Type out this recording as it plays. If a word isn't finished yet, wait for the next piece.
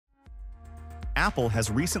Apple has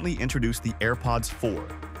recently introduced the AirPods 4,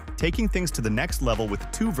 taking things to the next level with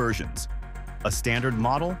two versions, a standard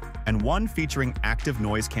model and one featuring active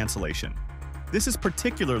noise cancellation. This is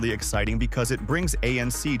particularly exciting because it brings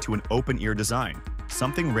ANC to an open-ear design,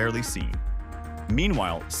 something rarely seen.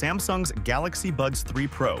 Meanwhile, Samsung's Galaxy Buds 3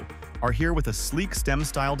 Pro are here with a sleek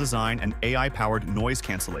STEM-style design and AI-powered noise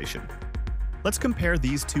cancellation. Let's compare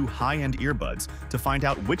these two high-end earbuds to find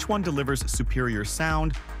out which one delivers superior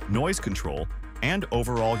sound, noise control, and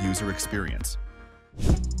overall user experience.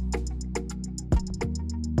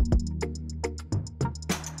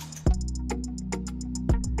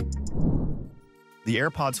 The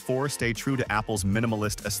AirPods 4 stay true to Apple's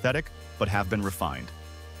minimalist aesthetic, but have been refined.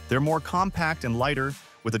 They're more compact and lighter,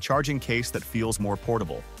 with a charging case that feels more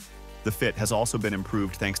portable. The fit has also been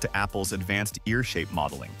improved thanks to Apple's advanced ear shape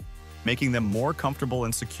modeling, making them more comfortable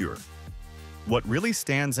and secure. What really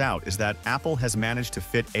stands out is that Apple has managed to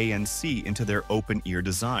fit ANC into their open-ear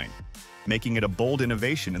design, making it a bold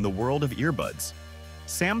innovation in the world of earbuds.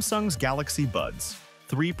 Samsung's Galaxy Buds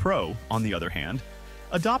 3 Pro, on the other hand,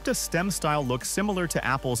 adopt a STEM-style look similar to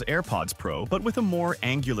Apple's AirPods Pro, but with a more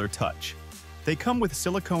angular touch. They come with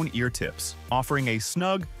silicone ear tips, offering a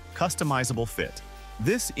snug, customizable fit.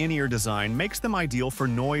 This in-ear design makes them ideal for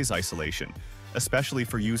noise isolation, especially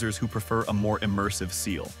for users who prefer a more immersive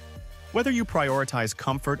feel. Whether you prioritize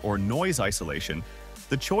comfort or noise isolation,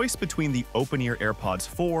 the choice between the open-ear AirPods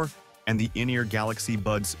 4 and the in-ear Galaxy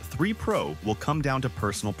Buds 3 Pro will come down to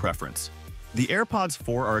personal preference. The AirPods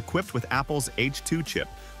 4 are equipped with Apple's H2 chip,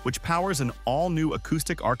 which powers an all-new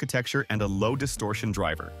acoustic architecture and a low-distortion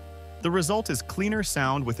driver. The result is cleaner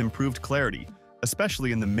sound with improved clarity,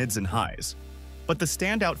 especially in the mids and highs. But the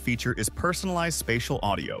standout feature is personalized spatial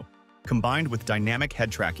audio, combined with dynamic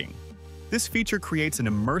head tracking. This feature creates an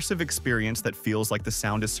immersive experience that feels like the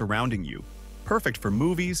sound is surrounding you, perfect for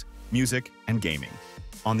movies, music, and gaming.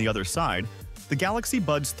 On the other side, the Galaxy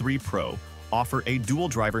Buds 3 Pro offer a dual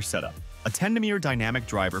driver setup, a 10mm dynamic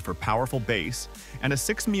driver for powerful bass, and a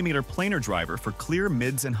 6mm planar driver for clear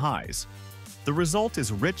mids and highs. The result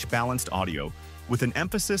is rich, balanced audio, with an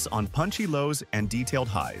emphasis on punchy lows and detailed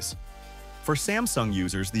highs. For Samsung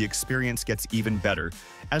users, the experience gets even better,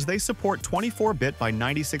 as they support 24-bit by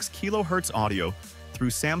 96 kHz audio through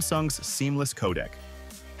Samsung's seamless codec.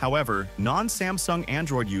 However, non-Samsung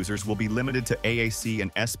Android users will be limited to AAC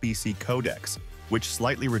and SBC codecs, which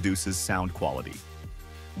slightly reduces sound quality.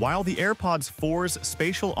 While the AirPods 4's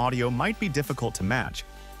spatial audio might be difficult to match,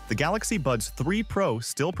 the Galaxy Buds 3 Pro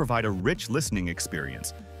still provide a rich listening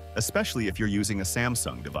experience, especially if you're using a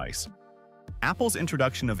Samsung device. Apple's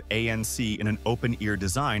introduction of ANC in an open-ear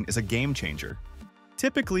design is a game-changer.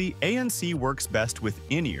 Typically, ANC works best with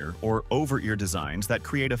in-ear or over-ear designs that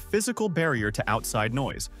create a physical barrier to outside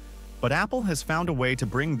noise, but Apple has found a way to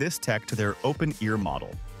bring this tech to their open-ear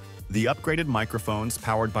model. The upgraded microphones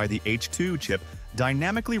powered by the H2 chip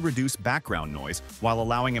dynamically reduce background noise while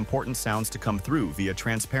allowing important sounds to come through via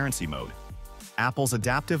transparency mode. Apple's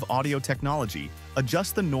adaptive audio technology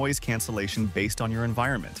adjusts the noise cancellation based on your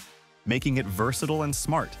environment, making it versatile and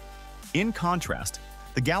smart. In contrast,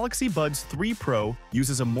 the Galaxy Buds 3 Pro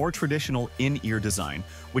uses a more traditional in-ear design,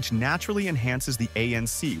 which naturally enhances the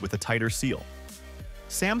ANC with a tighter seal.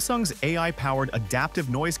 Samsung's AI-powered adaptive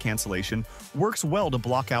noise cancellation works well to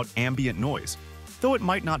block out ambient noise, though it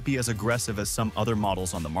might not be as aggressive as some other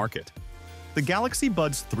models on the market. The Galaxy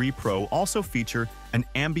Buds 3 Pro also feature an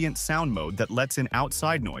ambient sound mode that lets in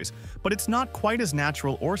outside noise, but it's not quite as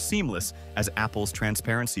natural or seamless as Apple's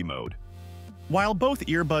transparency mode. While both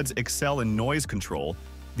earbuds excel in noise control,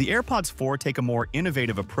 the AirPods 4 take a more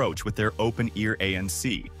innovative approach with their open-ear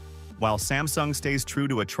ANC, while Samsung stays true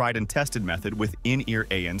to a tried-and-tested method with in-ear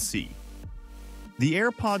ANC. The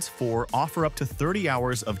AirPods 4 offer up to 30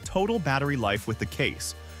 hours of total battery life with the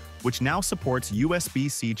case, which now supports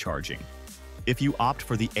USB-C charging. If you opt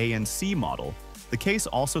for the ANC model, the case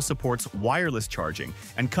also supports wireless charging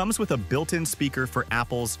and comes with a built-in speaker for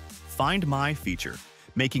Apple's Find My feature,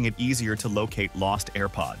 making it easier to locate lost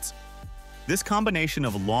AirPods. This combination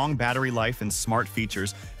of long battery life and smart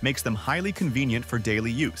features makes them highly convenient for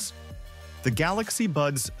daily use. The Galaxy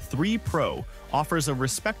Buds 3 Pro offers a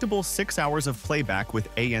respectable 6 hours of playback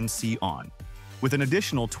with ANC on, with an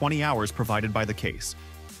additional 20 hours provided by the case.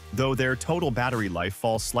 Though their total battery life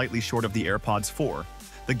falls slightly short of the AirPods 4,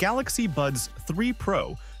 the Galaxy Buds 3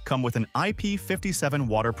 Pro come with an IP57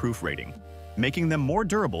 waterproof rating, making them more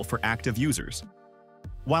durable for active users.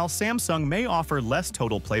 While Samsung may offer less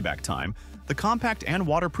total playback time, the compact and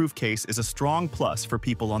waterproof case is a strong plus for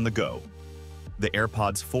people on the go. The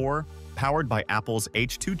AirPods 4, powered by Apple's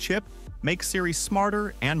H2 chip, make Siri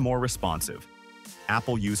smarter and more responsive.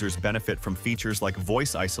 Apple users benefit from features like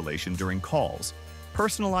voice isolation during calls,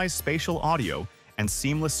 personalized spatial audio, and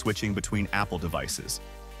seamless switching between Apple devices.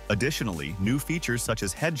 Additionally, new features such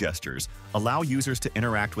as head gestures allow users to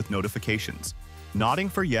interact with notifications, nodding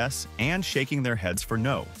for yes and shaking their heads for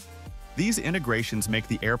no. These integrations make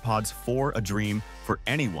the AirPods 4 a dream for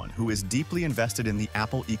anyone who is deeply invested in the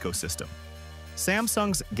Apple ecosystem.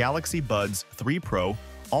 Samsung's Galaxy Buds 3 Pro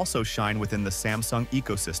also shine within the Samsung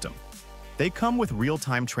ecosystem. They come with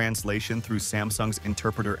real-time translation through Samsung's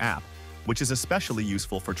Interpreter app, which is especially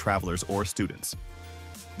useful for travelers or students.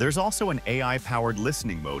 There's also an AI-powered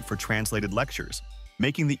listening mode for translated lectures,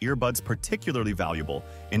 making the earbuds particularly valuable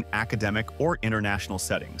in academic or international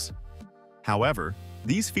settings. However,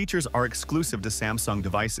 these features are exclusive to Samsung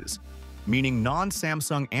devices, meaning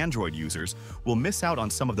non-Samsung Android users will miss out on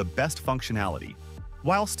some of the best functionality.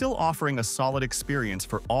 While still offering a solid experience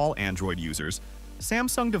for all Android users,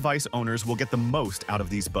 Samsung device owners will get the most out of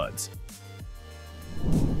these buds.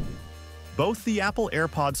 Both the Apple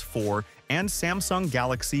AirPods 4 and Samsung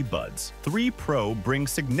Galaxy Buds 3 Pro bring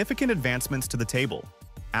significant advancements to the table.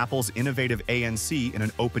 Apple's innovative ANC in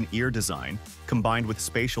an open-ear design, combined with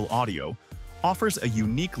spatial audio, offers a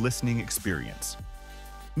unique listening experience.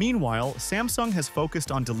 Meanwhile, Samsung has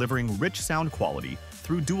focused on delivering rich sound quality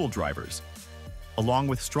through dual drivers, along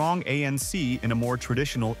with strong ANC in a more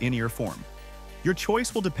traditional in-ear form. Your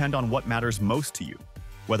choice will depend on what matters most to you,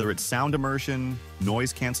 whether it's sound immersion,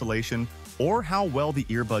 noise cancellation, or how well the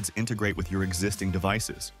earbuds integrate with your existing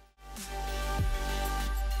devices.